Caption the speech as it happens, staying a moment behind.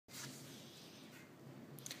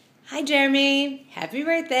Hi, Jeremy. Happy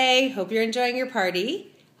birthday. Hope you're enjoying your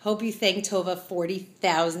party. Hope you thank Tova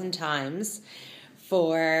 40,000 times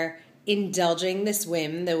for indulging this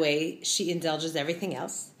whim the way she indulges everything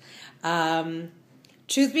else.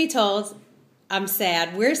 Truth be told, I'm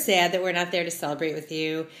sad. We're sad that we're not there to celebrate with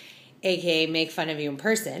you, aka make fun of you in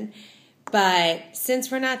person. But since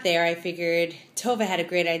we're not there, I figured Tova had a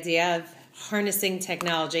great idea of harnessing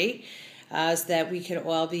technology so that we could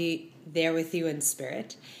all be there with you in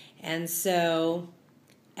spirit. And so,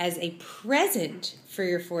 as a present for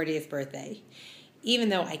your 40th birthday, even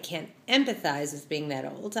though I can't empathize with being that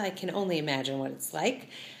old, I can only imagine what it's like,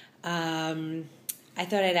 I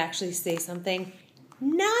thought I'd actually say something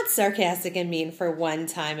not sarcastic and mean for one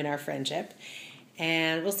time in our friendship.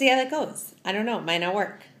 And we'll see how that goes. I don't know. It might not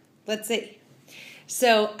work. Let's see.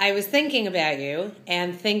 So I was thinking about you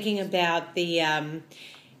and thinking about the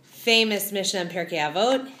famous Mishnah in Pirkei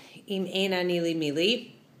Avot, Im ein ani li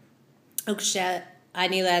mili, ukshe'ani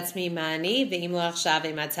la'atzmi ma'ani, ve'im lo achshav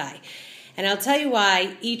matai. And I'll tell you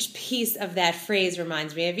why each piece of that phrase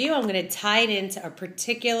reminds me of you. I'm going to tie it into a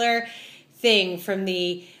particular thing from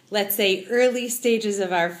the, let's say, early stages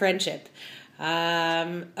of our friendship.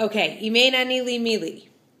 Okay, Im ein ani li mili.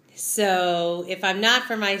 So if I'm not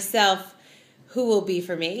for myself, who will be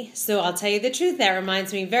for me? So I'll tell you the truth. That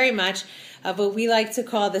reminds me very much of what we like to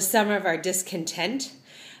call the summer of our discontent.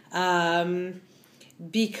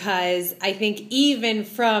 Because I think even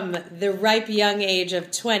from the ripe young age of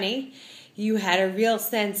 20, you had a real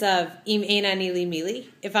sense of im ein ani li mili.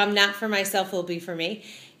 If I'm not for myself, who will be for me?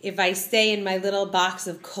 If I stay in my little box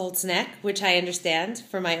of Colts Neck, which I understand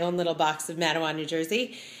for my own little box of Matawan, New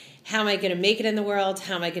Jersey, how am I going to make it in the world?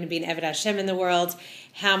 How am I going to be an Eved Hashem in the world?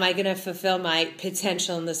 How am I going to fulfill my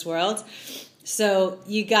potential in this world? So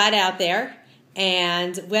you got out there,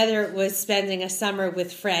 and whether it was spending a summer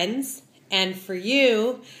with friends, and for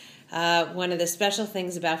you, one of the special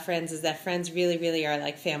things about friends is that friends really, really are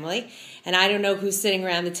like family. And I don't know who's sitting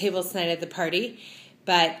around the table tonight at the party,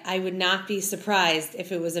 but I would not be surprised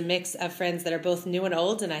if it was a mix of friends that are both new and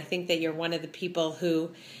old, and I think that you're one of the people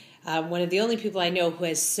who... one of the only people I know who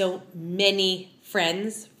has so many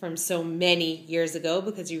friends from so many years ago,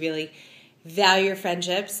 because you really value your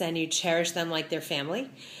friendships and you cherish them like their family.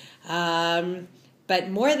 But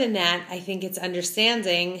more than that, I think it's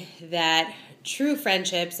understanding that true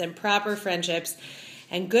friendships and proper friendships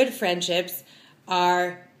and good friendships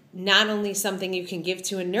are not only something you can give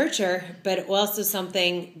to and nurture, but also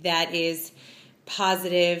something that is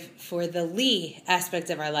positive for the Li aspect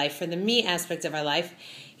of our life, for the me aspect of our life,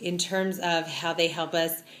 in terms of how they help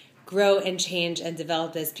us grow and change and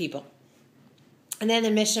develop as people. And then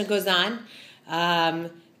the Mishnah goes on,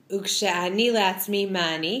 Ukshe'ani la'atzmi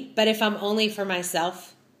ma'ani, but if I'm only for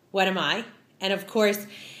myself, what am I? And of course,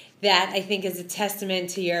 that I think is a testament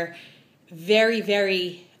to your very,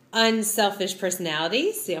 very unselfish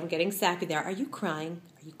personality. See, I'm getting sappy there. Are you crying?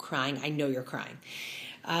 Are you crying? I know you're crying.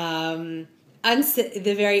 The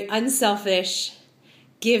very unselfish,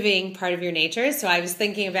 giving part of your nature. So I was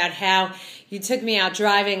thinking about how you took me out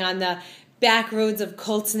driving on the back roads of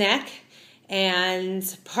Colts Neck, and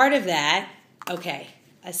part of that, okay,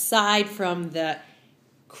 aside from the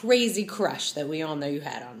crazy crush that we all know you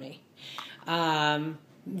had on me,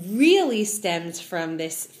 really stems from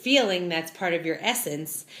this feeling that's part of your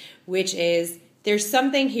essence, which is there's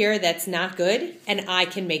something here that's not good and I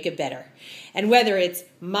can make it better. And whether it's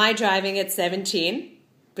my driving at 17,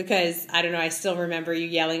 because, I don't know, I still remember you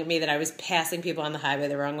yelling at me that I was passing people on the highway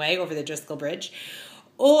the wrong way over the Driscoll Bridge,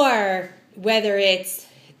 or whether it's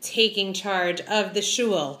taking charge of the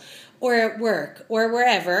shul or at work or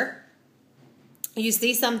wherever, you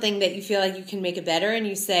see something that you feel like you can make it better and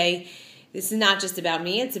you say, this is not just about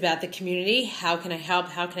me, it's about the community. How can I help?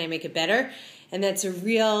 How can I make it better? And that's a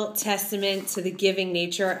real testament to the giving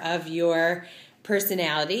nature of your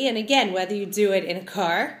personality. And again, whether you do it in a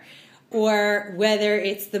car or whether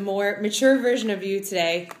it's the more mature version of you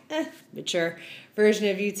today,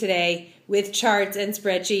 with charts and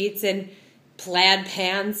spreadsheets and plaid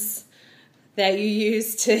pants that you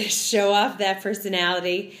use to show off that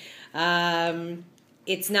personality.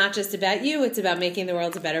 It's not just about you, it's about making the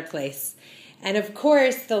world a better place. And of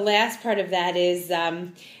course, the last part of that is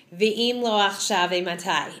ve'im lo achshav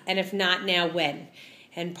matai, and if not now, when?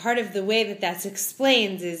 And part of the way that that's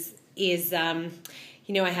explained is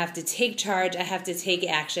I have to take charge, I have to take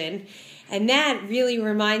action. And that really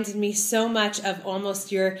reminded me so much of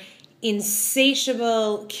almost your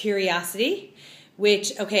insatiable curiosity,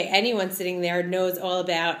 which, okay, anyone sitting there knows all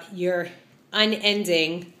about your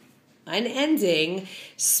unending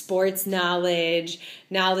sports knowledge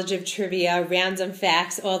of trivia, random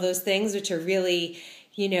facts, all those things, which are really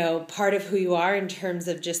part of who you are in terms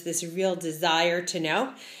of just this real desire to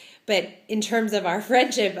know. But in terms of our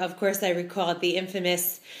friendship, of course, I recall the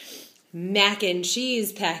infamous mac and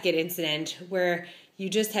cheese packet incident where you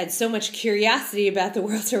just had so much curiosity about the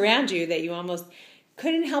world around you that you almost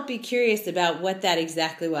couldn't help be curious about what that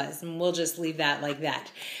exactly was. And we'll just leave that like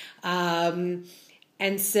that.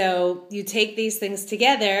 And so you take these things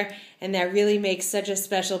together, and that really makes such a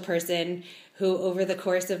special person who, over the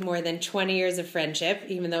course of more than 20 years of friendship,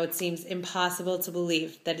 even though it seems impossible to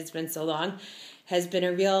believe that it's been so long, has been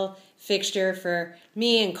a real fixture for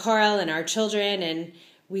me and Carl and our children, and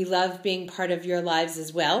we love being part of your lives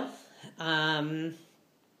as well. And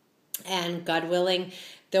God willing,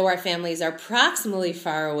 though our families are proximally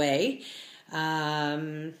far away,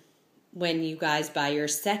 when you guys buy your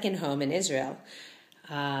second home in Israel,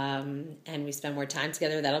 and we spend more time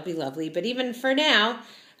together, that'll be lovely. But even for now,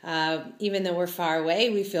 even though we're far away,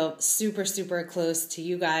 we feel super, super close to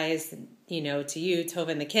you guys, to you, Tova,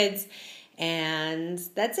 and the kids. And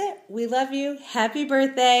that's it. We love you. Happy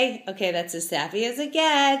birthday. Okay, that's as sappy as it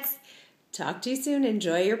gets. Talk to you soon.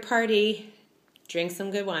 Enjoy your party. Drink some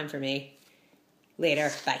good wine for me.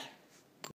 Later. Bye.